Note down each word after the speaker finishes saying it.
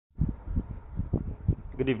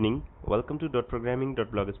Good evening. Welcome to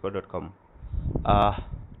 .programming.blogspot.com.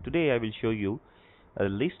 Today I will show you a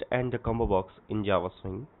list and a combo box in Java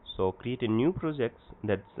Swing. So create a new project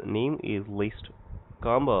that's name is list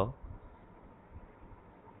combo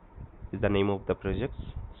is the name of the project.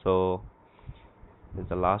 So is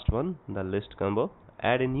the last one, the list combo.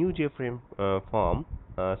 Add a new JFrame form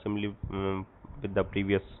similarly with the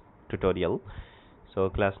previous tutorial.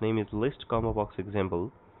 So class name is list combo box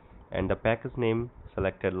example and the package name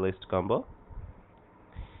selected list combo.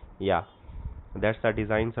 Yeah, that's the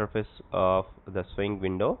design surface of the swing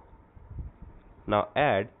window. Now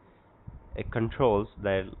add a controls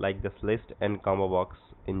that like this list and combo box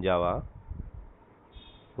in Java.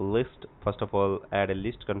 List, first of all, add a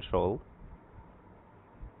list control.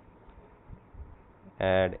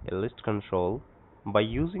 Add a list control. By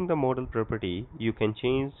using the model property, you can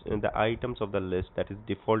change the items of the list, that is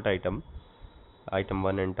default item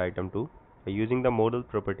 1 and item 2. By using the model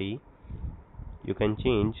property, you can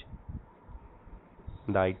change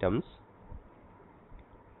the items.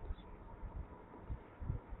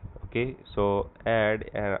 Okay, so add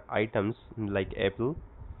items like apple,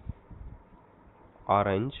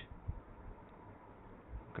 orange,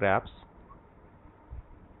 grapes,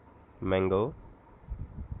 mango,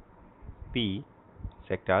 pea,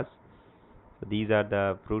 sectors. So these are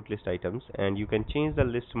the fruit list items, and you can change the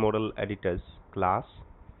list model editors class.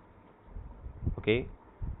 Okay,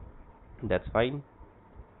 that's fine.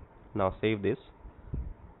 Now save this.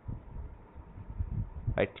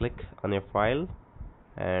 Right click on your file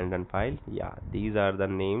and on file. Yeah, these are the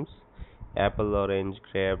names: apple, orange,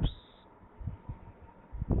 grapes,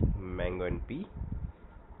 mango and pea.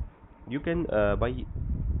 You can by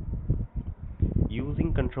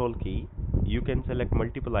using control key, you can select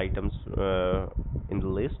multiple items in the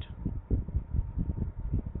list.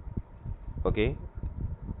 Okay,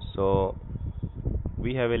 so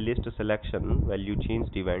we have a list selection value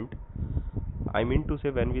changed event. I mean to say,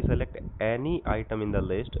 when we select any item in the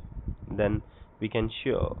list, then we can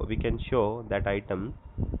show that item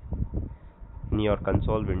in your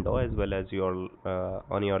console window as well as your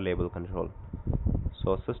on your label control.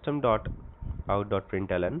 So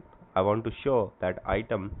system.out.println, I want to show that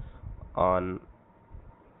item on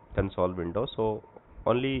console window, so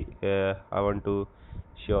only I want to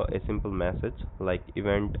show a simple message like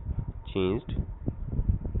event changed.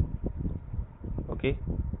 Okay,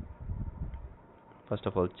 first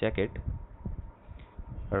of all check it,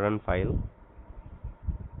 run file.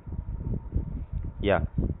 Yeah,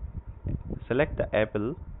 select the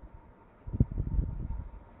apple.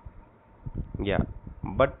 Yeah,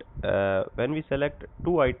 but when we select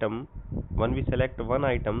when we select one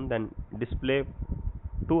item, then display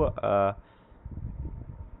two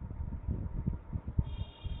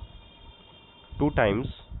times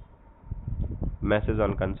message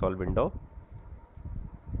on console window.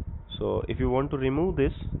 So if you want to remove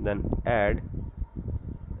this, then add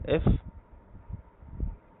if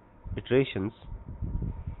iterations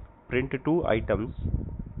print two items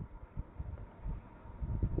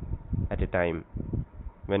at a time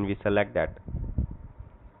when we select that.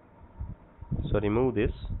 So remove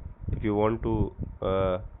this. If you want to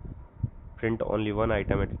print only one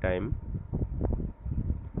item at a time,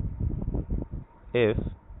 if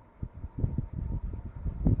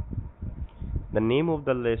the name of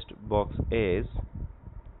the list box is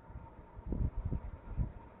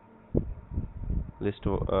list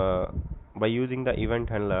by using the event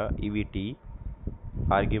handler evt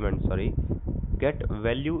argument, get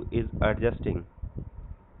value is adjusting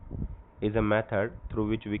is a method through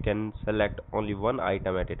which we can select only one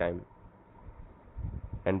item at a time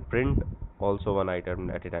and print also one item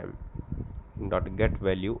at a time. Dot get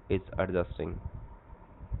value is adjusting.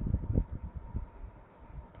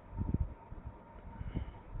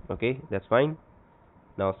 Okay, that's fine.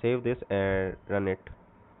 Now save this and run it.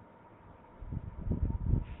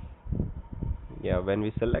 Yeah, when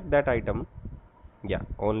we select that item, yeah,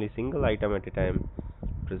 only single item at a time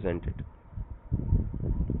presented.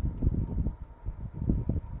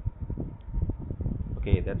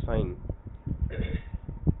 Okay, that's fine.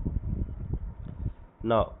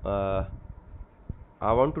 Now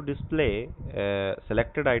I want to display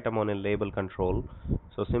selected item on a label control.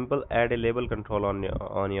 So simple, add a label control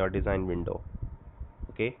on your design window.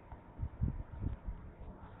 Okay,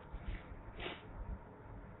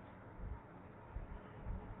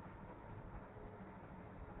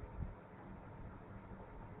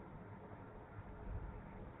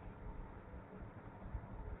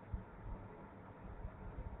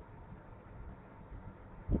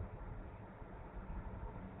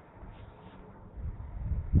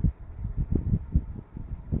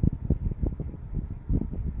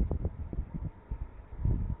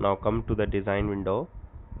 Now come to the design window.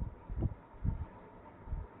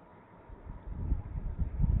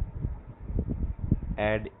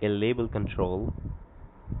 Add a label control.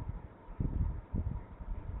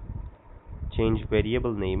 Change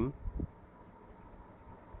variable name,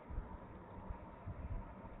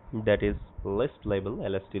 that is list label,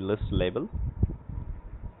 lst list label.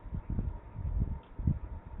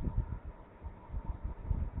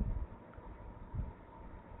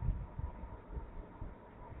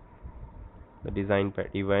 The design pad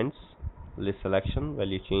events, list selection,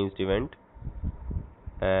 value changed event,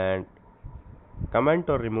 and comment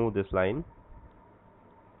or remove this line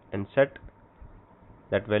and set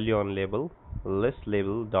that value on label list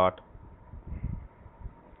label dot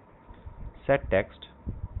set text,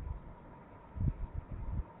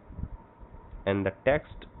 and the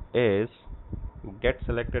text is get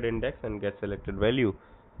selected index and get selected value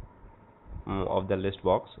of the list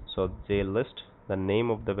box. So JList, the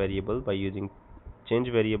name of the variable, by using change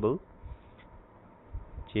variable,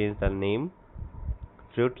 change the name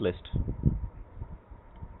fruit list.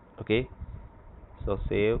 Okay, so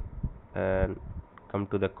save and come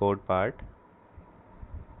to the code part.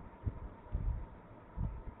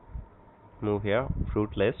 Move here,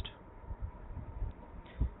 fruit list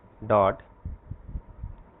dot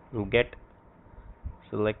get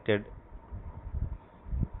selected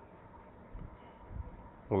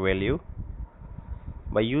value.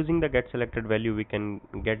 By using the get selected value, we can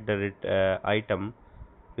get the item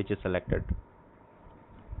which is selected.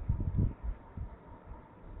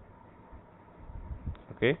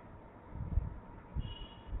 Okay,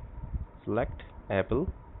 select apple,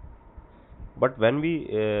 but when we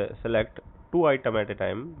select two items at a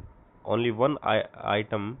time, only one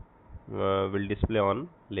item will display on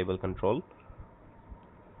label control.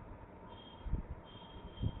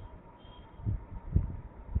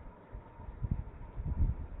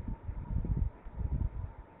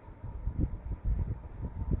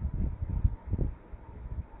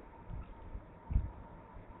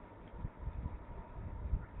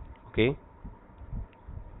 Okay,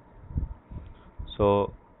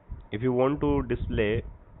 so if you want to display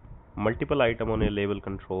multiple item on a label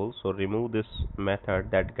control, so remove this method,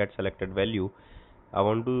 that get selected value. I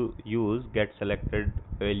want to use get selected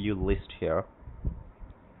value list here.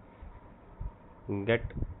 Get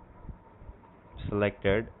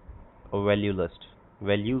selected values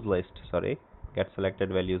list, sorry, get selected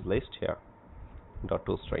values list here, dot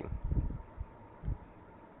toString.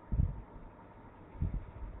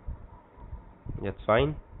 That's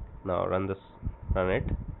fine. Now run it.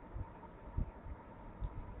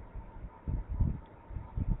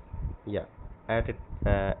 Yeah,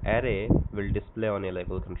 array will display on a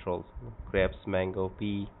label controls, grapes, mango,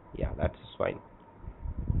 pea. Yeah, that's fine.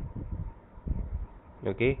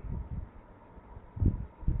 Okay,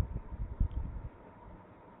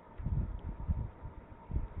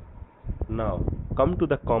 now come to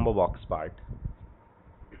the combo box part.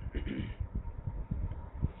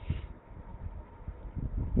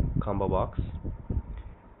 Combo box.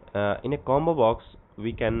 In a combo box,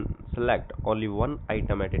 we can select only one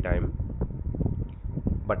item at a time,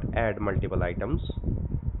 but add multiple items.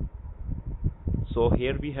 So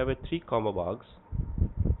here we have a 3 combo box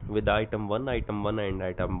with item 1, item 1, and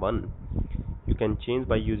item 1. You can change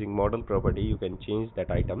by using model property. You can change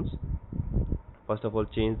that items. First of all,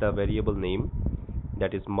 change the variable name,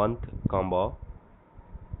 that is month combo,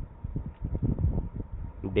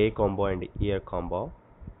 day combo, and year combo.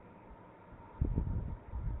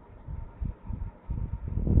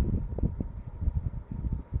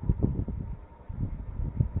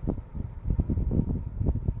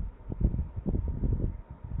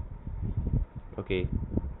 Okay,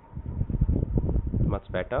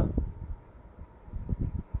 much better.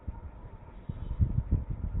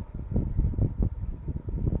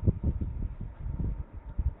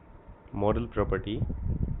 Model property,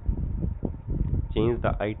 change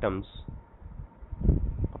the items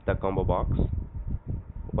of the combo box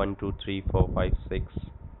 1 2 3 4 5 6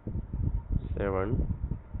 7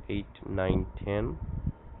 8 9 10,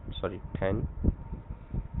 sorry, 10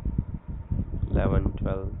 11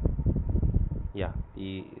 12. Yeah,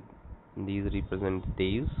 these represent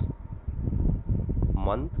days,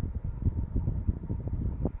 month.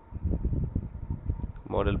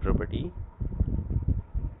 Model property,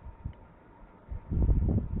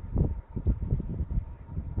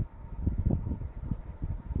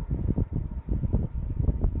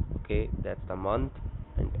 okay, that's the month,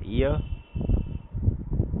 and year.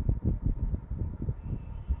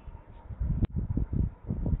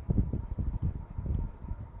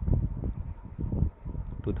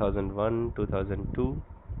 (2001), 2002,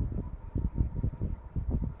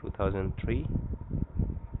 2003,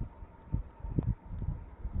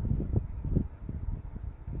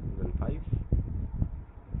 2005.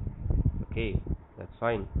 Okay, that's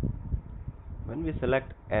fine. When we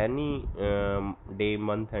select any day,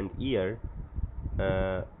 month and year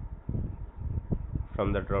uh,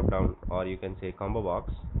 from the drop down, or you can say combo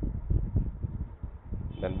box,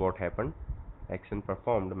 then what happened? Action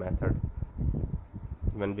performed method.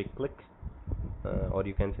 When we click or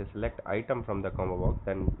you can say select item from the combo box,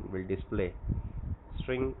 then will display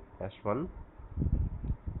string s1,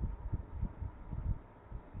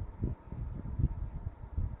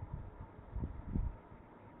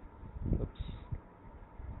 oops,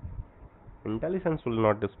 intelligence will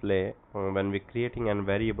not display when we creating a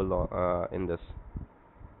variable in this.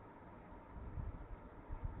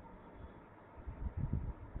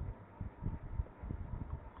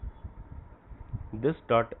 This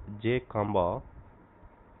dot JComboBox,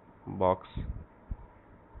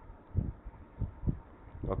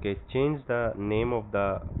 okay, change the name of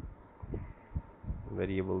the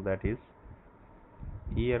variable, that is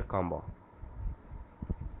year combo.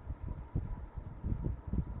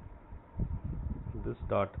 This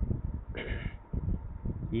dot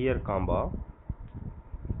year combo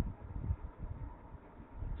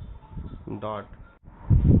dot,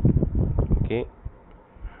 okay,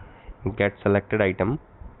 get selected item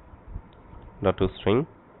dot to string,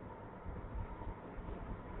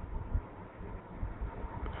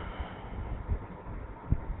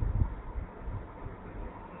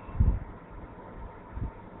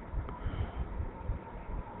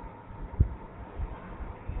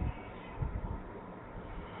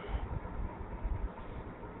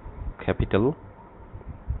 capital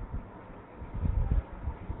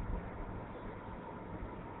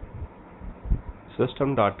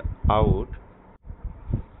system dot out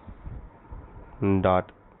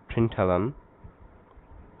dot println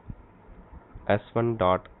s1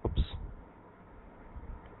 dot, oops,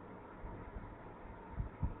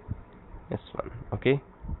 s1. Okay,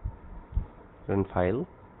 run file.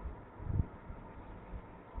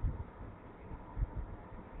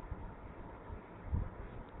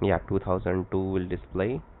 Yeah, 2002 will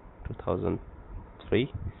display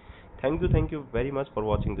 2003. Thank you very much for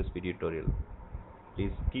watching this video tutorial.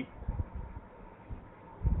 Please keep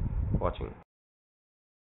watching.